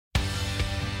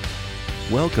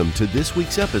Welcome to this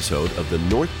week's episode of the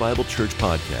North Bible Church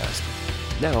Podcast.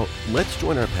 Now, let's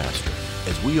join our pastor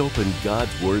as we open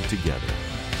God's Word together.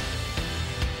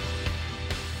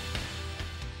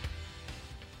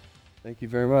 Thank you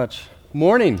very much.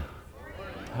 Morning.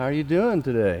 How are you doing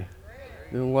today?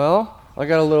 Doing well? I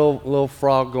got a little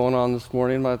frog going on this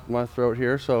morning in my throat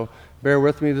here, so bear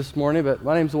with me this morning. But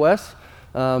my name's Wes.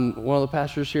 One of the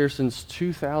pastors here since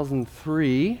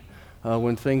 2003.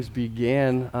 When things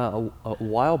began a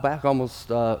while back, almost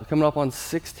coming up on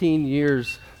 16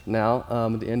 years now,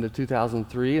 at the end of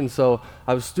 2003. And so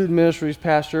I was student ministries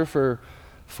pastor for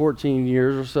 14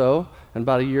 years or so. And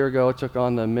about a year ago, I took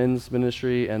on the men's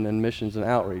ministry and then missions and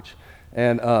outreach.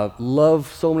 And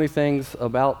love so many things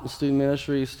about the student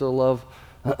ministry. Still love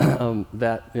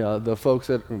that, the folks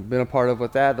that have been a part of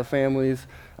with that, the families.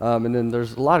 And then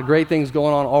there's a lot of great things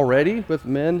going on already with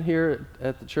men here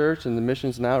at the church and the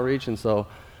missions and outreach. And so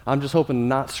I'm just hoping to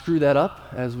not screw that up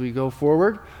as we go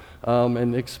forward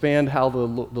and expand how the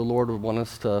Lord would want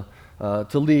us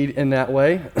to lead in that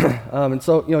way. And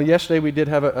so, yesterday we did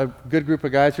have a good group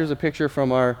of guys. Here's a picture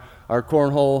from our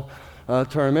cornhole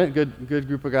tournament. Good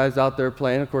group of guys out there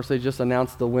playing. Of course, they just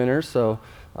announced the winners. So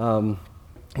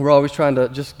we're always trying to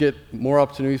just get more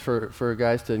opportunities for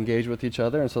guys to engage with each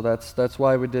other, and so that's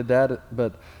why we did that.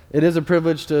 But it is a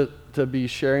privilege to be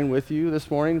sharing with you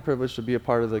this morning, a privilege to be a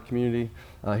part of the community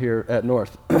here at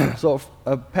North. So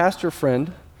a pastor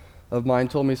friend of mine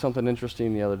told me something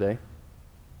interesting the other day,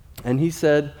 and he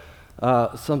said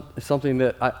something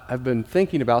that I've been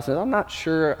thinking about since. I'm not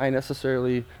sure I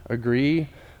necessarily agree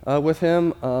with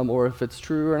him or if it's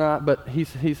true or not, but he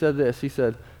said this. He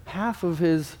said, half of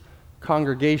his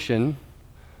congregation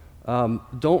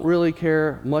don't really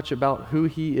care much about who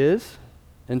he is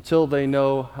until they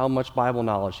know how much Bible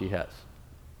knowledge he has.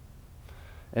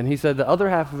 And he said the other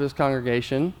half of his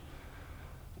congregation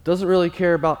doesn't really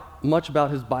care much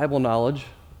about his Bible knowledge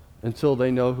until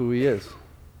they know who he is.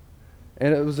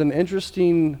 And it was an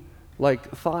interesting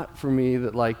thought for me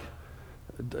that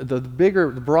the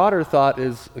broader thought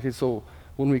is, okay, so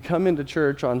when we come into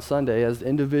church on Sunday as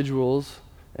individuals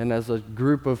and as a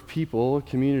group of people, a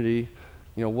community,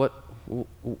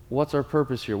 what's our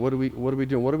purpose here? What are we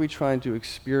doing? What are we trying to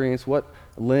experience? What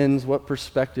lens, what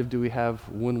perspective do we have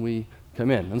when we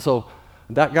come in? And so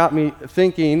that got me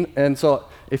thinking. And so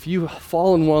if you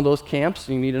fall in one of those camps,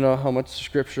 you need to know how much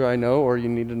scripture I know, or you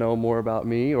need to know more about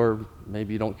me, or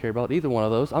maybe you don't care about either one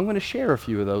of those. I'm going to share a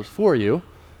few of those for you,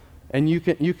 and you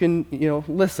can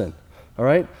listen. All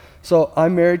right. So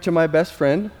I'm married to my best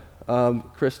friend,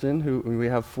 Kristen, who we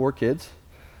have 4 kids.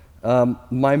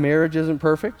 My marriage isn't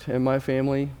perfect, and my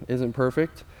family isn't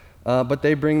perfect, but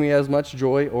they bring me as much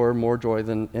joy or more joy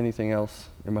than anything else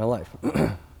in my life.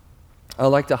 I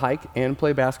like to hike and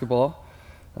play basketball,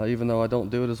 even though I don't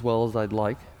do it as well as I'd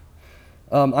like.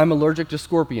 I'm allergic to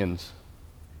scorpions.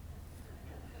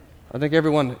 I think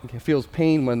everyone feels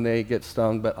pain when they get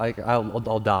stung, but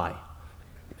I'll die.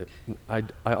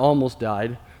 I almost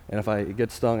died. And if I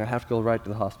get stung, I have to go right to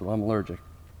the hospital. I'm allergic.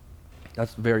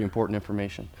 That's very important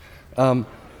information. I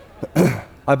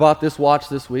bought this watch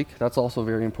this week. That's also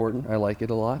very important. I like it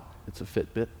a lot. It's a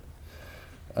Fitbit.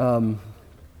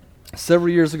 Several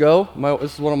years ago,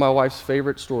 this is one of my wife's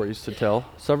favorite stories to tell.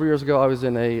 Several years ago, I was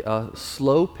in a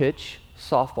slow pitch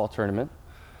softball tournament,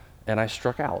 and I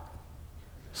struck out,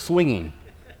 swinging.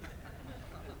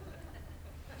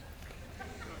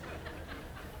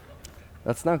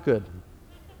 That's not good.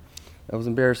 That was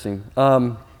embarrassing.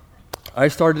 I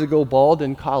started to go bald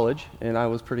in college, and I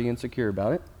was pretty insecure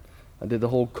about it. I did the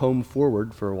whole comb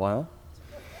forward for a while.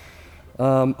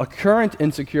 A current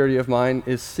insecurity of mine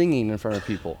is singing in front of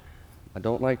people. I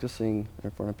don't like to sing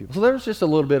in front of people. So there's just a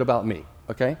little bit about me,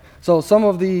 okay? So some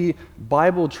of the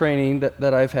Bible training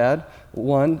that I've had,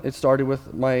 one, it started with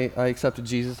I accepted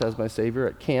Jesus as my Savior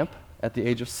at camp at the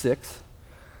age of 6.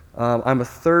 I'm a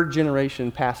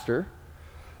third-generation pastor.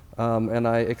 And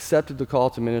I accepted the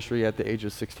call to ministry at the age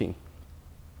of 16.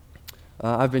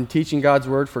 I've been teaching God's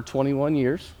Word for 21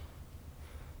 years.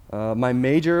 My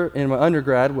major in my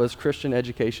undergrad was Christian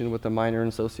education with a minor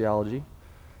in sociology.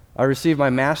 I received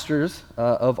my master's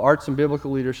of arts and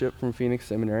biblical leadership from Phoenix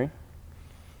Seminary.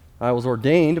 I was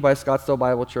ordained by Scottsdale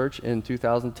Bible Church in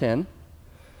 2010.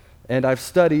 And I've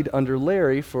studied under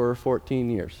Larry for 14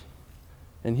 years.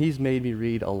 And he's made me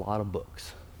read a lot of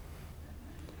books.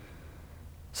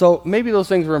 So maybe those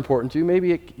things are important to you.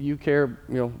 Maybe you care,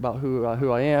 about who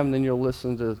I am. Then you'll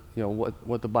listen to,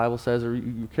 what the Bible says, or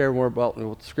you care more about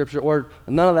what the Scripture. Or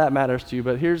none of that matters to you.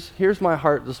 But here's my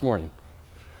heart this morning.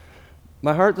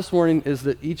 My heart this morning is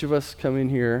that each of us come in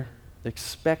here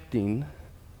expecting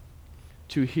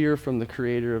to hear from the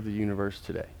creator of the universe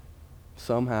today.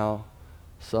 Somehow,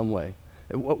 some way.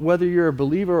 Whether you're a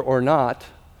believer or not,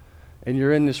 and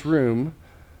you're in this room,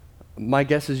 my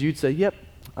guess is you'd say, yep,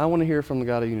 I want to hear from the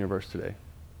God of the universe today.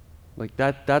 Like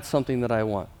that's something that I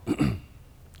want.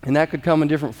 And that could come in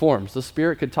different forms. The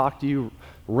Spirit could talk to you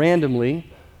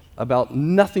randomly about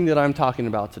nothing that I'm talking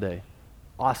about today.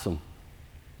 Awesome.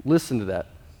 Listen to that.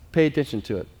 Pay attention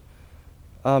to it.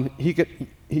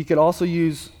 He could also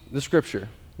use the Scripture.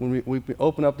 When we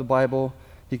open up the Bible,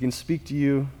 He can speak to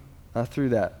you through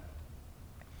that.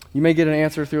 You may get an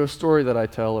answer through a story that I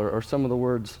tell or some of the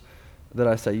words that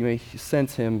I say. You may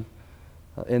sense Him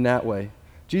in that way.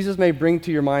 Jesus may bring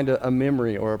to your mind a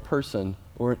memory or a person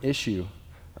or an issue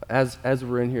as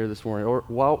we're in here this morning, or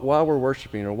while we're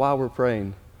worshiping or while we're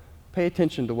praying. Pay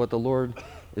attention to what the Lord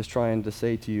is trying to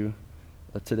say to you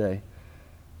today.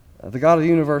 The God of the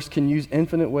universe can use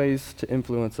infinite ways to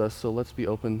influence us, so let's be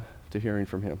open to hearing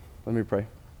from Him. Let me pray.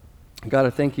 God, I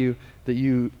thank you that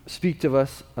you speak to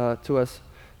us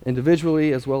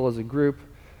individually as well as a group.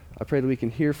 I pray that we can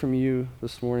hear from you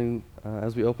this morning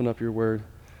as we open up your word.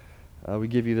 We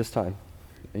give you this time.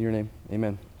 In your name,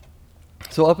 amen.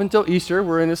 So up until Easter,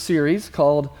 we're in a series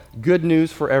called Good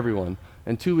News for Everyone.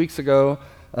 And 2 weeks ago,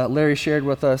 Larry shared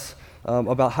with us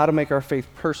about how to make our faith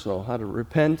personal, how to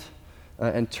repent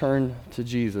and turn to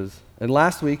Jesus. And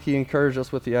last week, he encouraged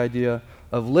us with the idea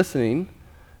of listening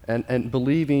and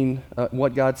believing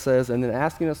what God says, and then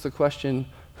asking us the question,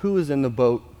 who is in the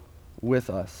boat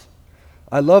with us?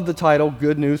 I love the title,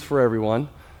 Good News for Everyone,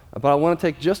 but I want to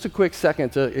take just a quick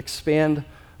second to expand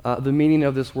the meaning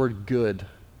of this word good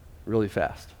really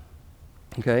fast.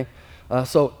 Okay?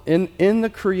 So in the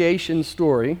creation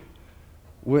story,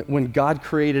 when God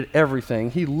created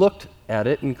everything, He looked at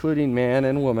it, including man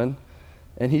and woman,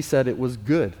 and He said it was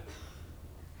good.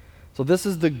 So this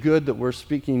is the good that we're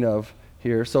speaking of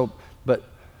here. So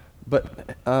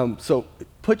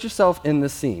put yourself in the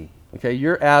scene. Okay,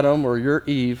 you're Adam or you're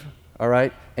Eve, all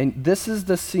right? And this is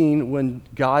the scene when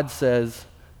God says,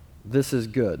 this is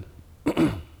good.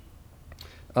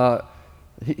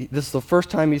 This is the first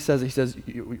time He says,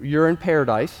 you're in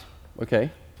paradise,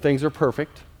 okay? Things are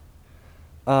perfect.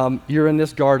 You're in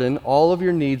this garden. All of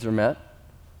your needs are met.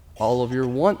 All of your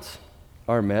wants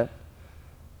are met.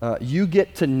 You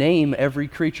get to name every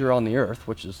creature on the earth,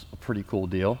 which is a pretty cool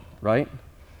deal, right?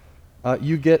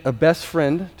 You get a best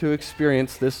friend to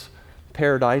experience this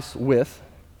paradise with.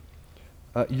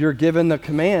 You're given the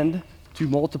command to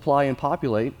multiply and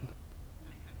populate.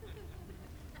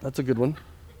 That's a good one.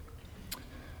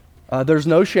 There's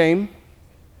no shame.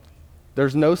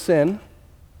 There's no sin.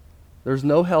 There's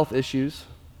no health issues.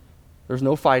 There's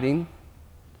no fighting.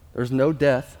 There's no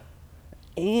death.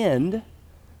 And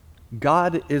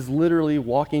God is literally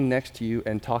walking next to you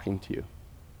and talking to you.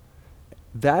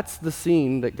 That's the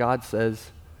scene that God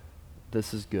says,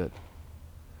 this is good.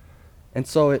 And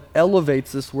so it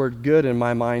elevates this word good in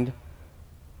my mind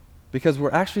because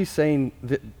we're actually saying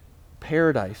that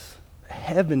paradise,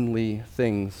 heavenly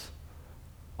things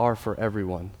are for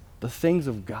everyone. The things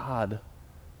of God,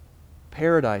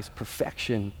 paradise,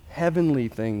 perfection, heavenly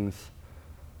things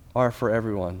are for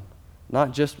everyone.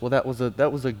 Not just, well, that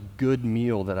was a good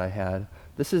meal that I had.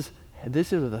 This is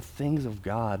the things of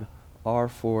God are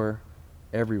for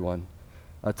everyone.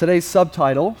 Today's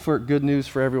subtitle for Good News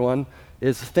for Everyone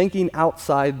is Thinking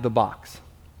Outside the Box.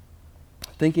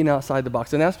 Thinking outside the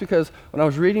box. And that's because when I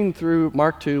was reading through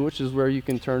Mark 2, which is where you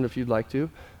can turn if you'd like to,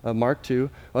 Mark 2,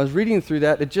 when I was reading through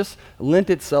that, it just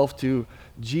lent itself to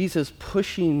Jesus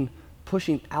pushing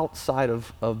outside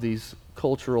of these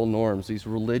cultural norms, these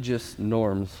religious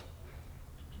norms.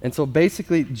 And so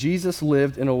basically, Jesus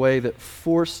lived in a way that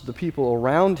forced the people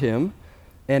around Him,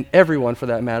 and everyone for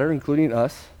that matter, including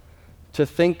us, to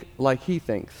think like He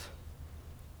thinks.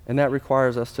 And that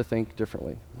requires us to think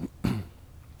differently.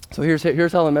 So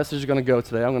here's how the message is going to go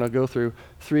today. I'm going to go through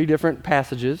 3 different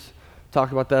passages,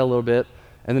 talk about that a little bit,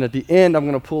 and then at the end, I'm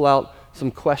going to pull out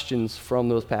some questions from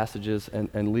those passages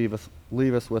and leave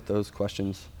us with those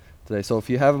questions today. So if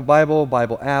you have a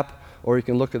Bible app, or you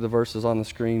can look at the verses on the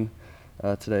screen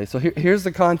today. So here's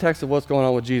the context of what's going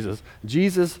on with Jesus.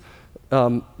 Jesus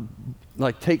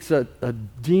takes a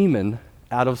demon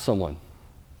out of someone.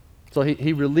 So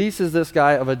he releases this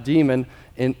guy of a demon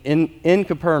in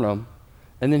Capernaum,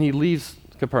 and then he leaves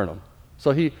Capernaum.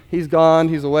 So he's gone,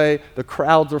 he's away, the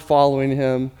crowds are following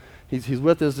him, he's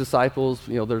with his disciples,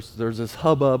 there's this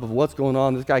hubbub of what's going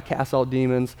on, this guy casts out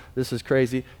demons, this is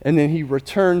crazy, and then he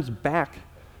returns back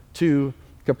to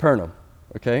Capernaum,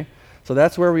 okay? So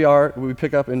that's where we are. We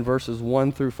pick up in verses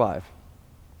 1 through 5.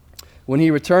 When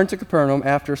he returned to Capernaum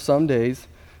after some days,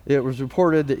 it was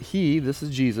reported that he, this is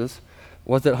Jesus,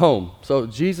 was at home. So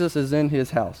Jesus is in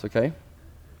his house, okay?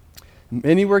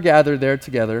 Many were gathered there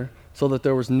together so that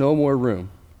there was no more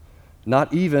room,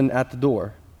 not even at the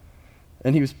door.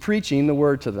 And he was preaching the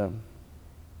word to them.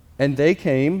 And they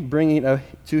came, bringing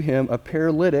to him a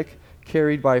paralytic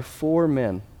carried by 4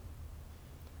 men.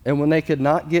 And when they could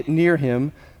not get near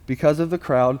him because of the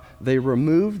crowd, they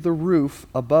removed the roof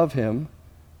above him.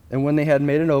 And when they had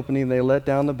made an opening, they let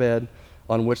down the bed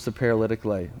on which the paralytic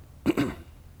lay.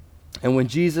 And when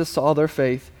Jesus saw their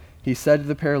faith, he said to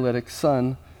the paralytic,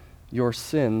 "Son, your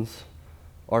sins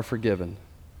are forgiven."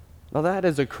 Now that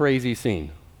is a crazy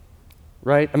scene,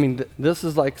 right? I mean, this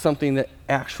is like something that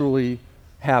actually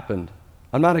happened.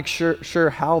 I'm not sure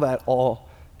how that all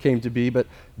came to be, but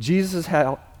Jesus'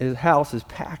 his house is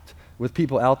packed with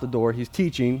people out the door. He's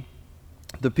teaching.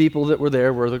 The people that were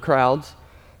there were the crowds.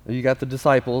 You got the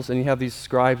disciples, and you have these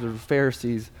scribes or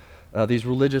Pharisees, these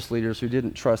religious leaders who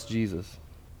didn't trust Jesus.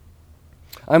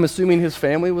 I'm assuming his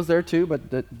family was there too, but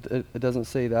it doesn't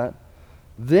say that.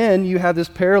 Then you have this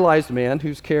paralyzed man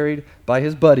who's carried by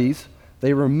his buddies.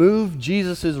 They remove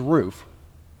Jesus' roof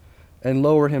and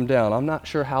lower him down. I'm not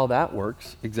sure how that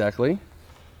works exactly.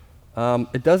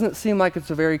 It doesn't seem like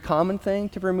it's a very common thing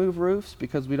to remove roofs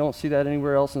because we don't see that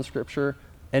anywhere else in Scripture,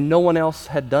 and no one else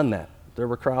had done that. There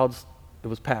were crowds, it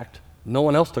was packed. No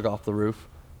one else took off the roof.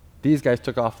 These guys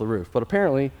took off the roof, but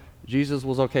apparently Jesus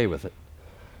was okay with it.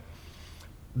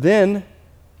 Then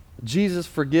Jesus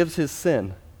forgives his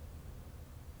sin.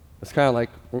 It's kind of like,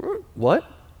 what?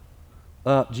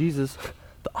 Jesus,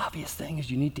 the obvious thing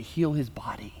is you need to heal his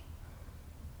body.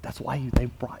 That's why they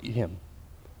brought him.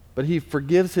 But he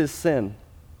forgives his sin.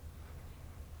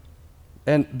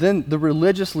 And then the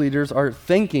religious leaders are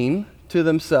thinking to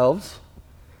themselves,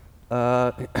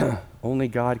 only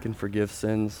God can forgive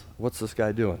sins. What's this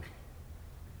guy doing?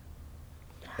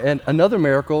 And another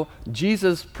miracle,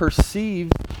 Jesus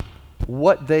perceived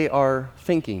what they are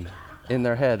thinking in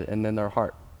their head and in their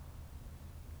heart.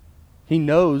 He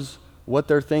knows what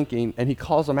they're thinking, and he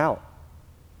calls them out.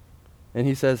 And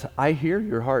he says, I hear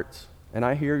your hearts, and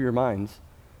I hear your minds.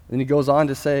 And he goes on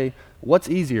to say, what's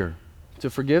easier, to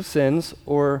forgive sins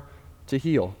or to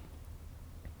heal?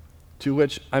 To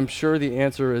which I'm sure the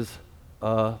answer is,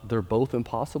 they're both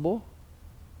impossible,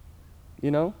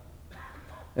 you know?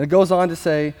 And it goes on to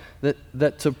say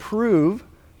that to prove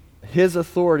his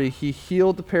authority, he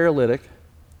healed the paralytic.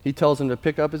 He tells him to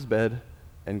pick up his bed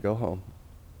and go home.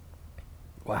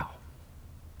 Wow.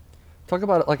 Talk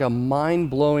about it like a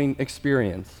mind-blowing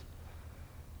experience.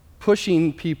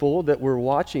 Pushing people that were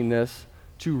watching this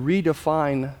to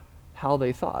redefine how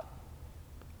they thought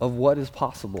of what is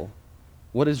possible,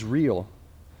 what is real.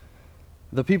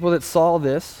 The people that saw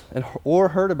this or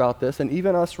heard about this, and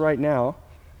even us right now,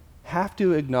 have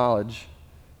to acknowledge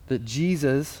that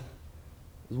Jesus'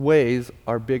 ways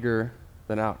are bigger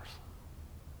than ours.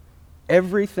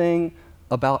 Everything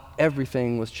about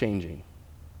everything was changing.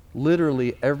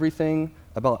 Literally everything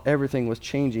about everything was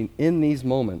changing in these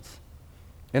moments.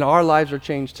 And our lives are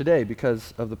changed today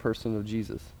because of the person of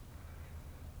Jesus.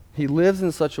 He lives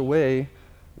in such a way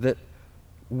that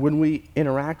when we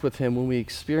interact with him, when we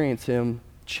experience him,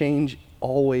 change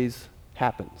always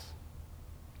happens.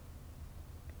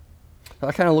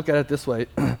 I kind of look at it this way.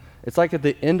 It's like at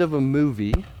the end of a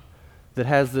movie that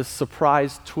has this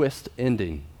surprise twist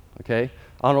ending, okay?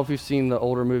 I don't know if you've seen the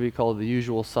older movie called The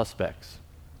Usual Suspects,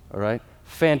 all right?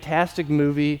 Fantastic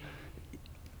movie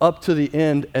up to the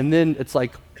end, and then it's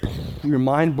like your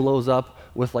mind blows up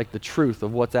with like the truth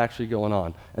of what's actually going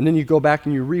on. And then you go back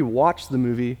and you re-watch the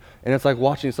movie, and it's like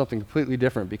watching something completely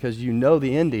different because you know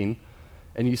the ending,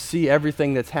 and you see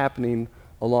everything that's happening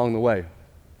along the way.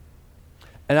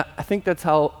 And I think that's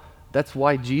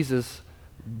why Jesus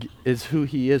is who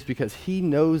he is, because he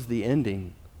knows the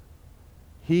ending.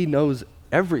 He knows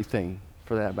everything,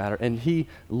 for that matter, and he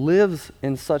lives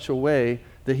in such a way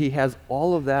that he has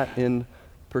all of that in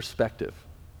perspective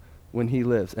when he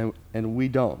lives, and we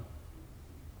don't.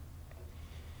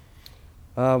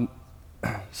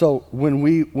 So when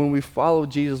we follow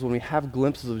Jesus, when we have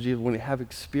glimpses of Jesus, when we have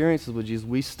experiences with Jesus,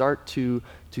 we start to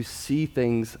see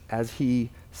things as he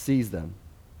sees them.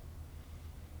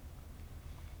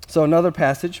 So another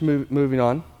passage, moving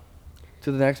on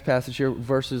to the next passage here,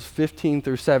 verses 15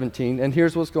 through 17. And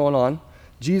here's what's going on.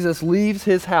 Jesus leaves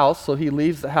his house, so he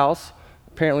leaves the house.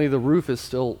 Apparently the roof is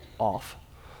still off.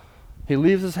 He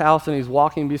leaves his house and he's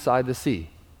walking beside the sea,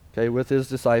 okay, with his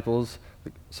disciples.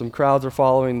 Some crowds are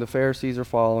following, the Pharisees are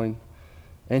following.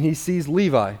 And he sees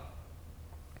Levi.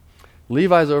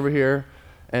 Levi's over here,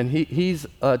 and he's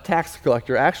a tax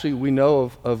collector. Actually, we know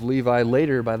of Levi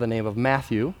later by the name of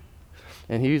Matthew.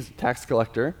 and he's a tax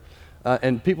collector.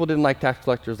 And people didn't like tax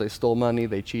collectors. They stole money,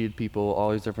 they cheated people,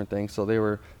 all these different things. So they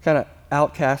were kind of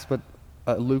outcast, but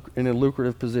in a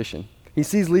lucrative position. He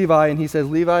sees Levi, and he says,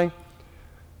 Levi,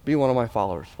 be one of my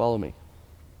followers. Follow me.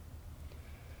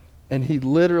 And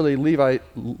Levi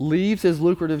leaves his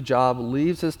lucrative job,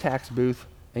 leaves his tax booth,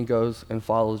 and goes and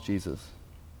follows Jesus.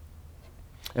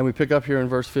 And we pick up here in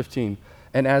verse 15.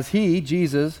 And as he,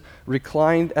 Jesus,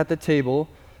 reclined at the table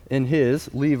in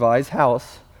Levi's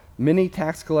house, many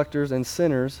tax collectors and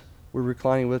sinners were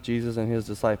reclining with Jesus and his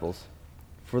disciples,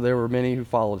 for there were many who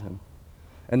followed him.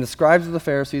 And the scribes of the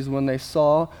Pharisees, when they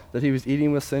saw that he was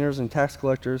eating with sinners and tax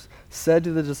collectors, said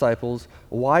to the disciples,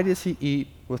 why does he eat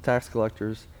with tax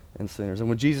collectors and sinners? And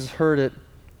when Jesus heard it,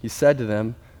 he said to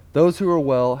them, those who are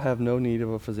well have no need of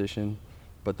a physician,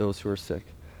 but those who are sick.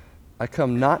 I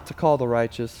come not to call the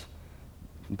righteous,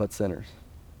 but sinners.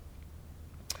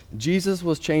 Jesus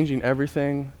was changing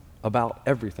everything about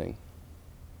everything.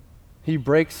 He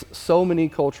breaks so many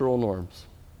cultural norms.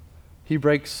 He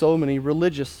breaks so many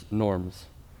religious norms.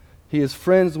 He is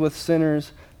friends with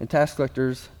sinners and tax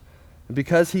collectors. And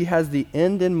because he has the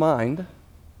end in mind,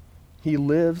 he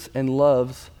lives and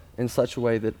loves in such a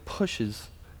way that pushes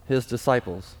his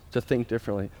disciples to think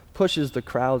differently, pushes the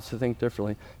crowds to think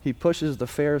differently. He pushes the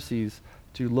Pharisees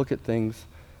to look at things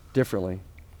differently.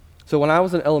 So when I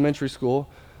was in elementary school,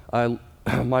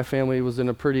 my family was in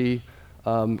a pretty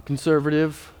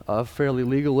conservative, fairly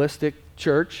legalistic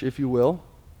church, if you will.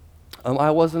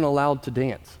 I wasn't allowed to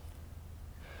dance.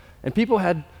 And people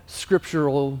had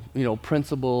scriptural,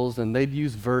 principles, and they'd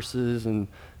use verses and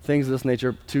things of this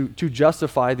nature to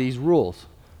justify these rules.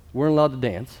 We weren't allowed to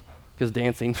dance, because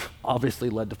dancing obviously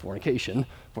led to fornication.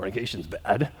 Fornication's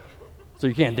bad, so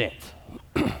you can't dance.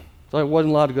 So I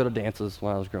wasn't allowed to go to dances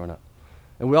when I was growing up.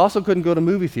 And we also couldn't go to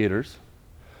movie theaters,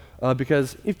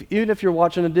 because even if you're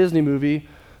watching a Disney movie,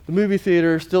 the movie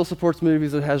theater still supports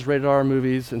movies that has rated R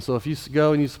movies, and so if you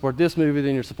go and you support this movie,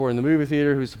 then you're supporting the movie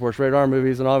theater who supports rated R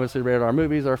movies, and obviously rated R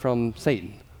movies are from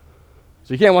Satan.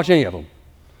 So you can't watch any of them.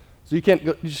 So you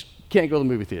just can't go to the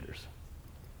movie theaters.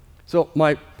 So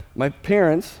my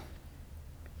parents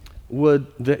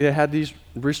they had these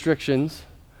restrictions,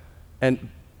 and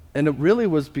it really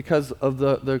was because of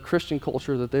the Christian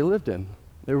culture that they lived in.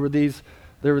 There were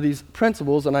these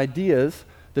principles and ideas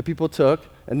that people took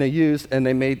and they used, and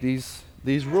they made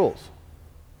these rules.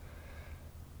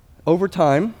 Over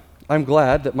time, I'm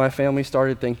glad that my family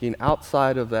started thinking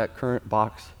outside of that current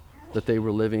box that they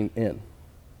were living in.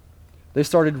 They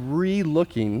started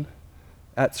re-looking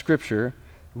at Scripture,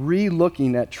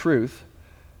 re-looking at truth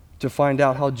to find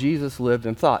out how Jesus lived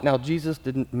and thought. Now, Jesus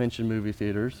didn't mention movie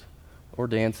theaters or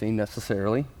dancing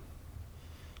necessarily.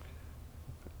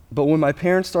 But when my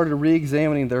parents started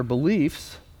re-examining their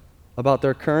beliefs about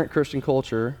their current Christian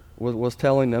culture was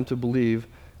telling them to believe,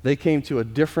 they came to a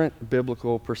different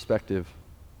biblical perspective.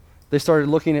 They started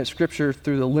looking at Scripture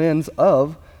through the lens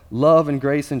of love and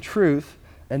grace and truth,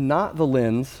 and not the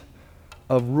lens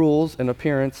of rules and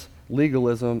appearance,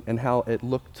 legalism, and how it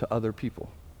looked to other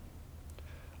people.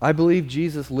 I believe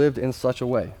Jesus lived in such a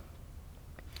way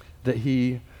that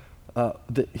he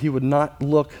would not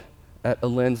look at a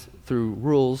lens through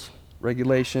rules,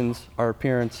 regulations, our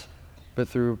appearance, but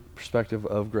through a perspective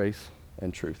of grace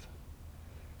and truth.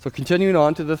 So continuing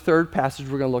on to the third passage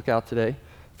we're going to look at today,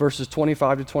 verses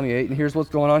 25 to 28, and here's what's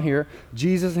going on here.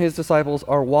 Jesus and his disciples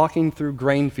are walking through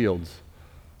grain fields,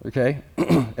 okay?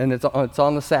 And it's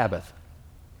on the Sabbath.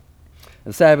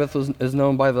 The Sabbath is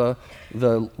known by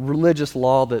the religious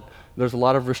law that there's a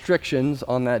lot of restrictions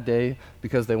on that day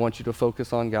because they want you to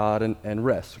focus on God and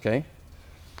rest, okay?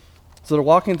 So they're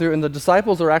walking through, and the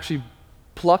disciples are actually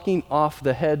plucking off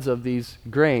the heads of these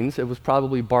grains. It was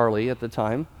probably barley at the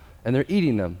time, and they're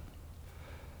eating them.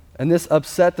 And this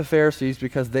upset the Pharisees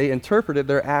because they interpreted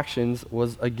their actions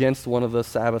was against one of the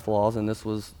Sabbath laws, and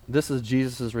this is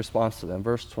Jesus' response to them.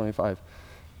 Verse 25.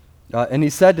 And he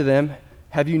said to them,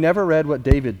 have you never read what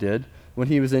David did when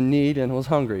he was in need and was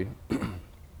hungry?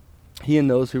 He and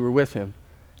those who were with him.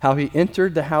 How he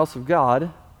entered the house of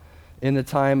God in the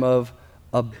time of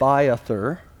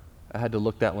Abiathar. I had to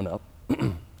look that one up.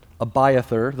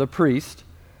 Abiathar, the priest,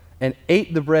 and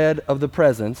ate the bread of the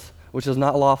presence, which is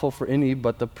not lawful for any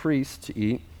but the priest to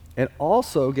eat, and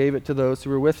also gave it to those who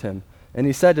were with him. And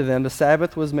he said to them, the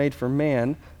Sabbath was made for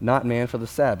man, not man for the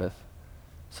Sabbath.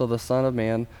 So the Son of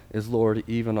Man is Lord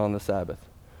even on the Sabbath.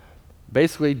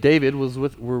 Basically, David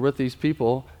were with these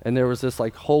people, and there was this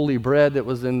like holy bread that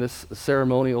was in this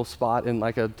ceremonial spot in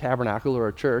like a tabernacle or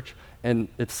a church, and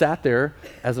it sat there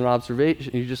as an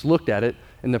observation. You just looked at it,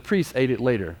 and the priests ate it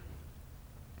later.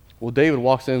 Well, David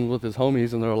walks in with his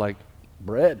homies, and they're like,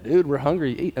 bread, dude, we're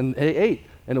hungry, eat. And they ate,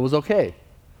 and it was okay.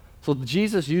 So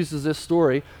Jesus uses this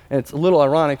story, and it's a little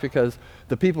ironic because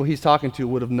the people he's talking to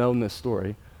would have known this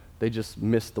story. They just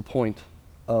missed the point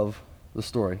of the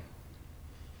story.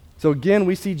 So again,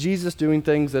 we see Jesus doing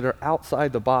things that are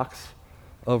outside the box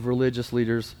of religious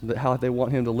leaders, how they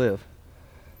want him to live.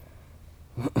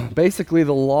 Basically,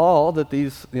 the law that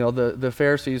these, the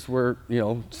Pharisees were,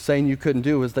 saying you couldn't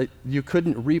do is that you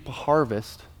couldn't reap a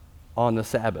harvest on the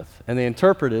Sabbath. And they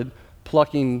interpreted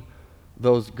plucking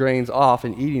those grains off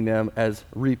and eating them as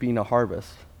reaping a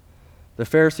harvest. The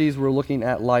Pharisees were looking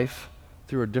at life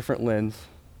through a different lens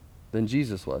than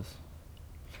Jesus was.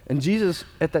 And Jesus,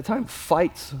 at that time,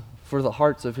 fights for the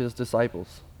hearts of his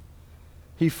disciples.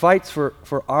 He fights for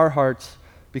our hearts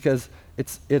because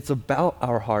it's about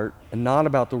our heart and not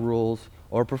about the rules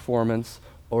or performance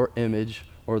or image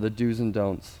or the do's and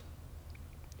don'ts.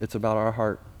 It's about our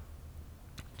heart.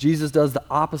 Jesus does the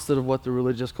opposite of what the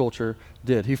religious culture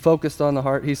did. He focused on the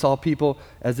heart. He saw people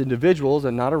as individuals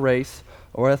and not a race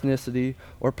or ethnicity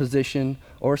or position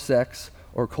or sex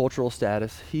or cultural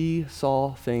status. He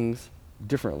saw things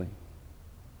differently.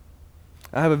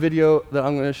 I have a video that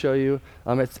I'm going to show you.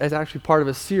 It's actually part of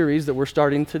a series that we're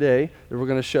starting today that we're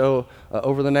going to show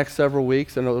over the next several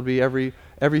weeks, and it'll be every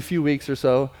few weeks or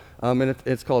so. And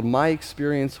it's called My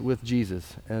Experience with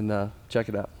Jesus. And check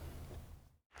it out.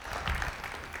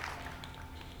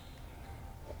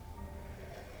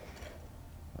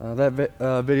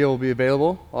 That video will be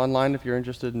available online if you're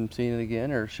interested in seeing it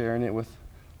again or sharing it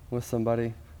with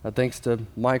somebody. Thanks to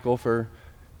Michael for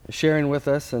sharing with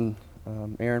us, and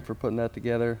Aaron for putting that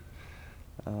together.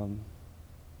 And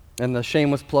the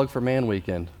shameless plug for Man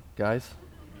Weekend, guys.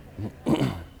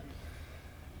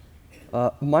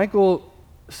 Michael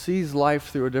sees life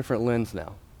through a different lens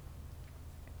now.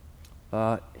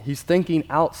 He's thinking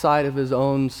outside of his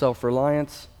own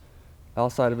self-reliance,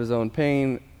 outside of his own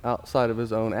pain, outside of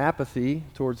his own apathy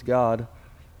towards God,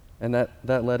 and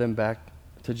that led him back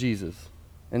to Jesus.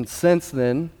 And since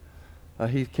then,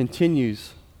 he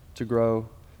continues to grow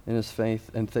in his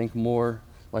faith and think more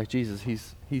like Jesus.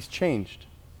 He's changed.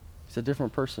 He's a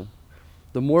different person.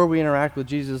 The more we interact with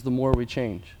Jesus, the more we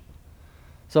change.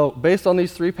 So based on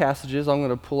these three passages, I'm going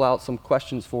to pull out some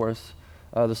questions for us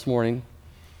this morning.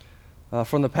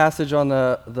 From the passage on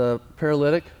the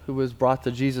paralytic who was brought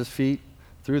to Jesus' feet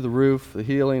through the roof, the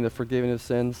healing, the forgiving of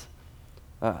sins,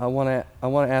 I want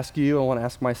to ask you, I want to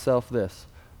ask myself this.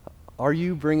 Are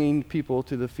you bringing people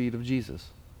to the feet of Jesus?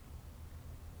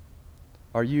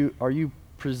 Are you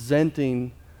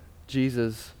presenting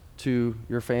Jesus to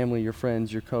your family, your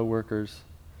friends, your coworkers?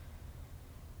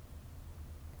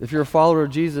 If you're a follower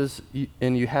of Jesus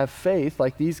and you have faith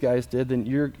like these guys did, then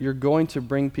you're going to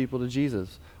bring people to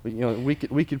Jesus.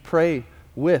 We could pray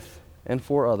with and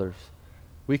for others.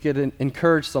 We could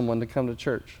encourage someone to come to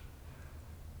church.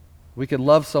 We could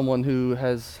love someone who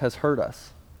has hurt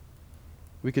us.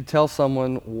 We could tell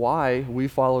someone why we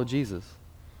follow Jesus.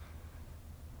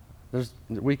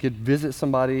 We could visit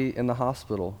somebody in the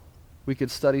hospital. We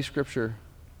could study Scripture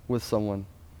with someone.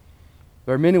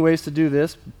 There are many ways to do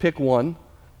this. Pick one.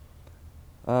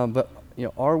 But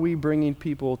are we bringing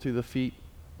people to the feet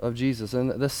of Jesus?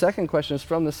 And the second question is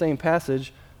from the same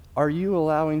passage. Are you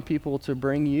allowing people to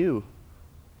bring you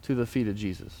to the feet of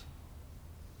Jesus?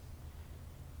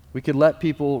 We could let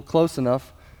people close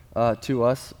enough to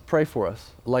us pray for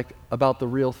us, like about the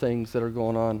real things that are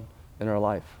going on in our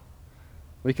life.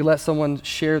 We could let someone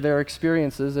share their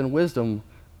experiences and wisdom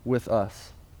with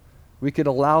us. We could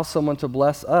allow someone to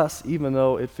bless us even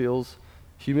though it feels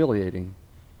humiliating.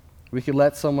 We could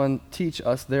let someone teach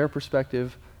us their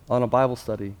perspective on a Bible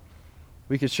study.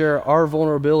 We could share our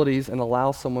vulnerabilities and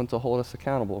allow someone to hold us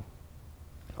accountable.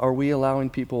 Are we allowing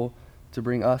people to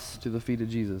bring us to the feet of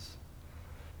Jesus?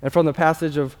 And from the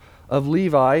passage of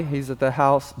Levi, he's at the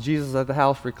house, Jesus is at the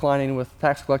house reclining with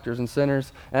tax collectors and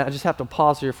sinners. And I just have to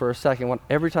pause here for a second.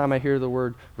 Every time I hear the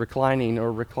word reclining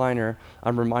or recliner,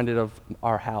 I'm reminded of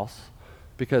our house.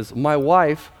 Because my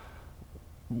wife,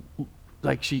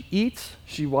 she eats,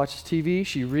 she watches TV,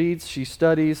 she reads, she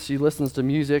studies, she listens to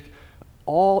music,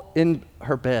 all in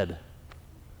her bed.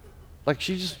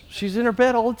 She's in her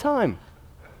bed all the time.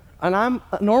 And I'm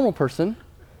a normal person,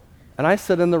 and I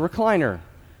sit in the recliner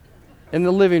in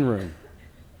the living room.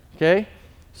 Okay?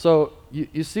 So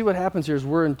you see what happens here is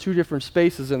we're in two different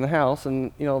spaces in the house,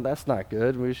 and that's not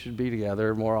good. We should be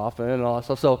together more often and all that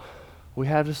stuff. So we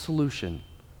have a solution.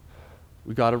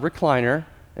 We got a recliner,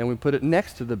 and we put it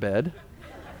next to the bed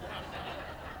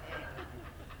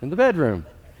in the bedroom.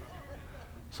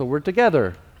 So we're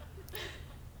together.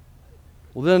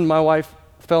 Well, then my wife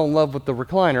fell in love with the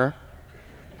recliner,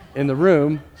 in the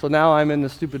room, so now I'm in the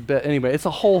stupid bed. Anyway, it's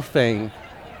a whole thing.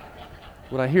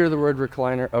 When I hear the word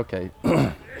recliner, okay.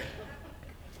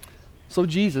 So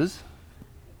Jesus,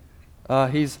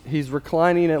 he's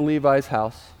reclining at Levi's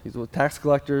house. He's with tax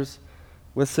collectors,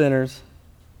 with sinners.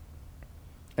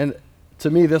 And to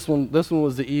me, this one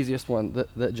was the easiest one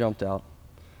that jumped out.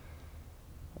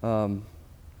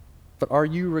 But are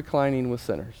you reclining with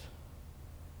sinners?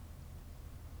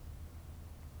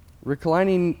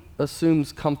 Reclining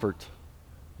assumes comfort.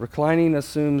 Reclining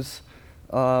assumes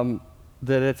that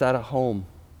it's at a home.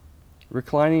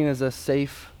 Reclining is a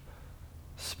safe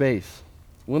space.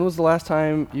 When was the last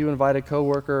time you invited a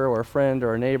coworker or a friend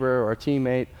or a neighbor or a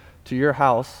teammate to your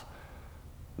house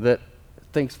that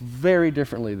thinks very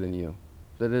differently than you,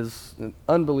 that is an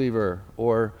unbeliever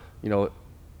or,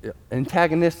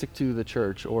 antagonistic to the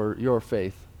church or your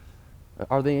faith?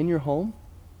 Are they in your home?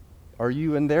 Are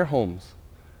you in their homes?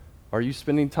 Are you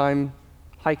spending time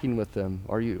hiking with them?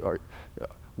 Are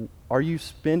you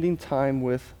spending time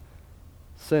with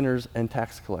sinners and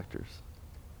tax collectors?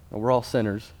 Now, we're all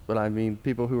sinners, but I mean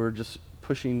people who are just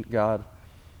pushing God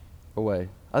away.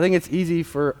 I think it's easy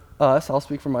for us, I'll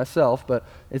speak for myself, but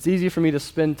it's easy for me to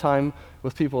spend time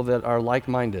with people that are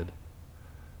like-minded,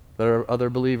 that are other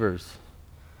believers.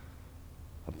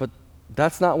 But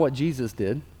that's not what Jesus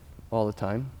did all the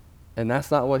time, and that's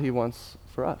not what he wants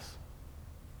for us.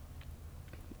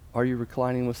 Are you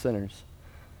reclining with sinners?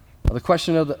 The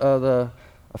question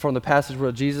from the passage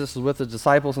where Jesus is with the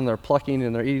disciples and they're plucking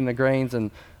and they're eating the grains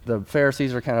and the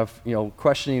Pharisees are kind of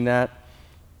questioning that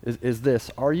is this: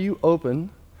 are you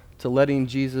open to letting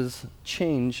Jesus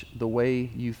change the way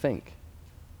you think?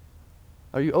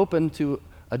 Are you open to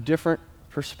a different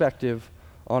perspective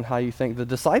on how you think? The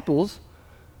disciples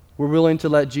were willing to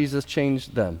let Jesus change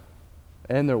them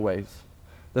and their ways.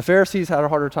 The Pharisees had a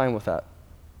harder time with that.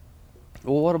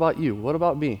 Well, what about you? What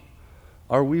about me?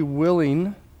 Are we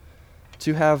willing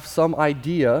to have some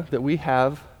idea that we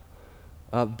have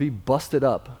be busted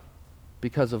up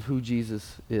because of who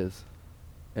Jesus is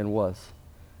and was?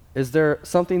 Is there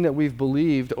something that we've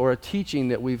believed or a teaching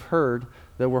that we've heard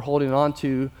that we're holding on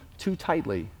to too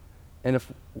tightly? And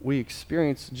if we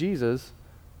experience Jesus,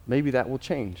 maybe that will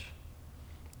change.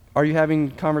 Are you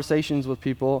having conversations with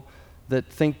people that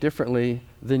think differently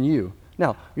than you?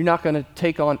 Now, you're not going to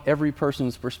take on every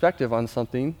person's perspective on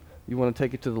something. You want to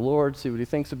take it to the Lord, see what he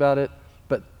thinks about it.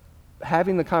 But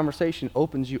having the conversation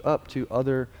opens you up to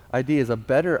other ideas, a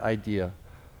better idea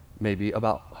maybe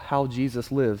about how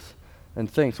Jesus lives and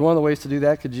thinks. One of the ways to do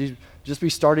that could just be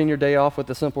starting your day off with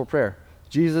a simple prayer.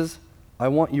 Jesus, I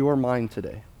want your mind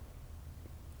today.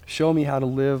 Show me how to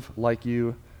live like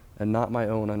you and not my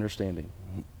own understanding.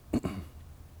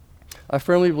 I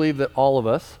firmly believe that all of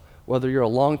us, whether you're a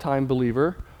longtime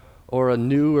believer or a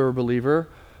newer believer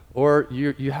or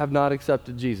you have not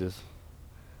accepted Jesus,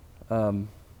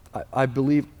 I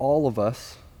believe all of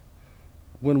us,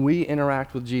 when we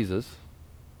interact with Jesus,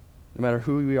 no matter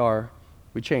who we are,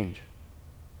 we change.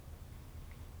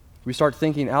 We start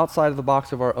thinking outside of the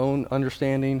box of our own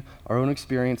understanding, our own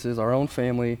experiences, our own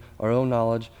family, our own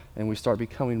knowledge, and we start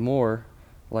becoming more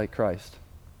like Christ.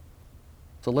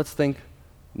 So let's think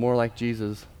more like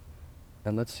Jesus,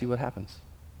 and let's see what happens.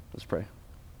 Let's pray.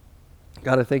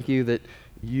 God, I thank you that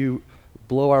you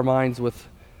blow our minds with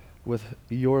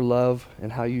your love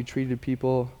and how you treated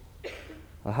people,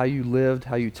 how you lived,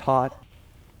 how you taught,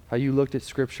 how you looked at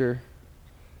Scripture.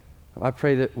 I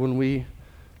pray that when we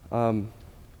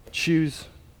choose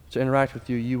to interact with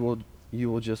you, you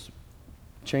will just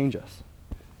change us.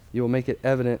 You will make it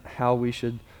evident how we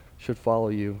should follow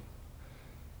you.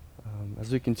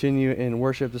 As we continue in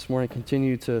worship this morning,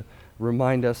 continue to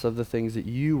remind us of the things that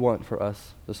you want for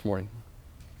us this morning.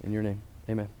 In your name,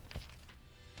 amen.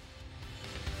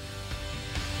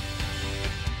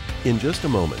 In just a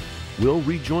moment, we'll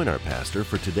rejoin our pastor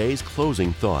for today's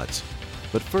closing thoughts.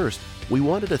 But first, we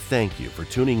wanted to thank you for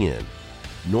tuning in.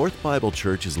 North Bible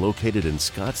Church is located in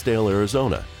Scottsdale,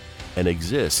 Arizona, and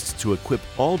exists to equip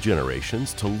all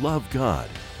generations to love God,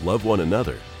 love one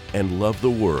another, and love the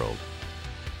world.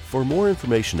 For more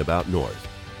information about North,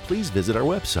 please visit our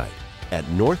website at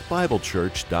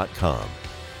northbiblechurch.com.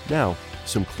 Now,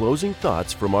 some closing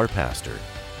thoughts from our pastor.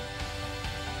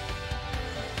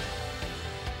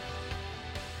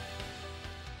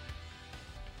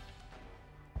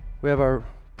 We have our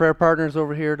prayer partners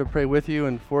over here to pray with you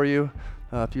and for you.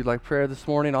 If you'd like prayer this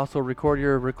morning, also record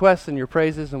your requests and your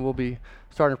praises, and we'll be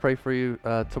starting to pray for you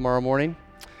tomorrow morning.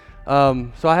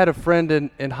 So I had a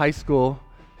friend in high school.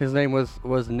 His name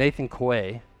was Nathan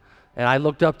Quay, and I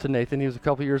looked up to Nathan. He was a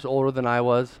couple years older than I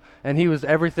was, and he was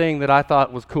everything that I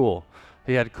thought was cool.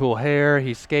 He had cool hair,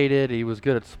 he skated, he was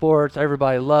good at sports,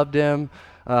 everybody loved him,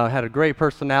 had a great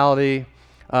personality.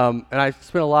 And I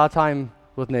spent a lot of time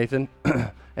with Nathan,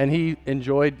 and he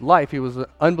enjoyed life. He was an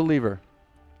unbeliever,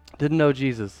 didn't know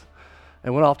Jesus,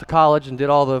 and went off to college and did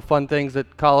all the fun things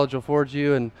that college affords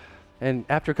you. And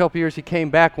after a couple years, he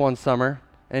came back one summer,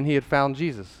 and he had found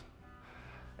Jesus.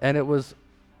 And it was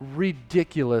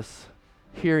ridiculous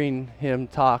hearing him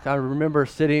talk. I remember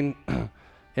sitting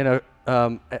in it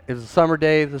was a summer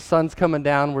day, the sun's coming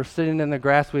down, we're sitting in the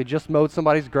grass, we had just mowed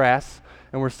somebody's grass,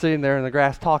 and we're sitting there in the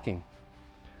grass talking.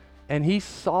 And he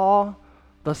saw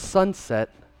the sunset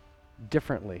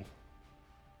differently.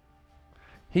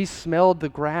 He smelled the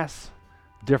grass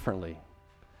differently.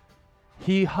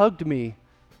 He hugged me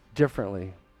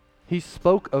differently. He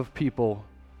spoke of people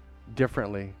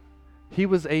differently. He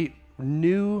was a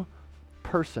new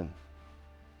person.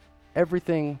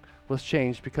 Everything was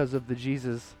changed because of the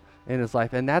Jesus in his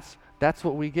life. And that's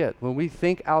what we get. When we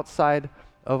think outside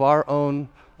of our own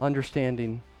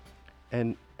understanding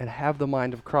and have the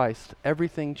mind of Christ,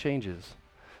 everything changes.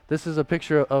 This is a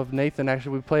picture of Nathan.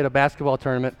 Actually, we played a basketball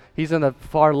tournament. He's in the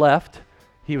far left.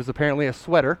 He was apparently a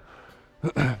sweater.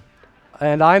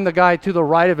 And I'm the guy to the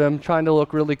right of him trying to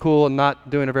look really cool and not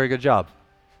doing a very good job.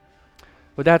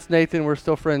 But that's Nathan. We're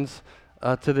still friends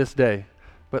to this day.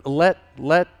 But let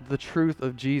the truth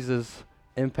of Jesus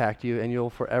impact you, and you'll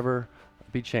forever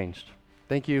be changed.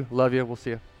 Thank you. Love you. We'll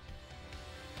see you.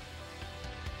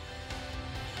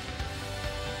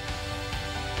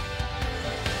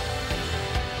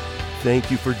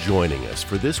 Thank you for joining us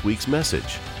for this week's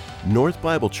message. North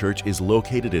Bible Church is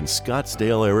located in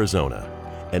Scottsdale, Arizona,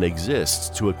 and exists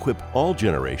to equip all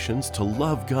generations to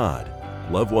love God,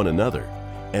 love one another,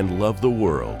 and love the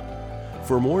world.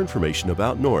 For more information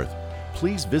about North,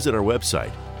 please visit our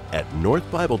website at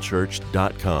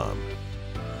northbiblechurch.com.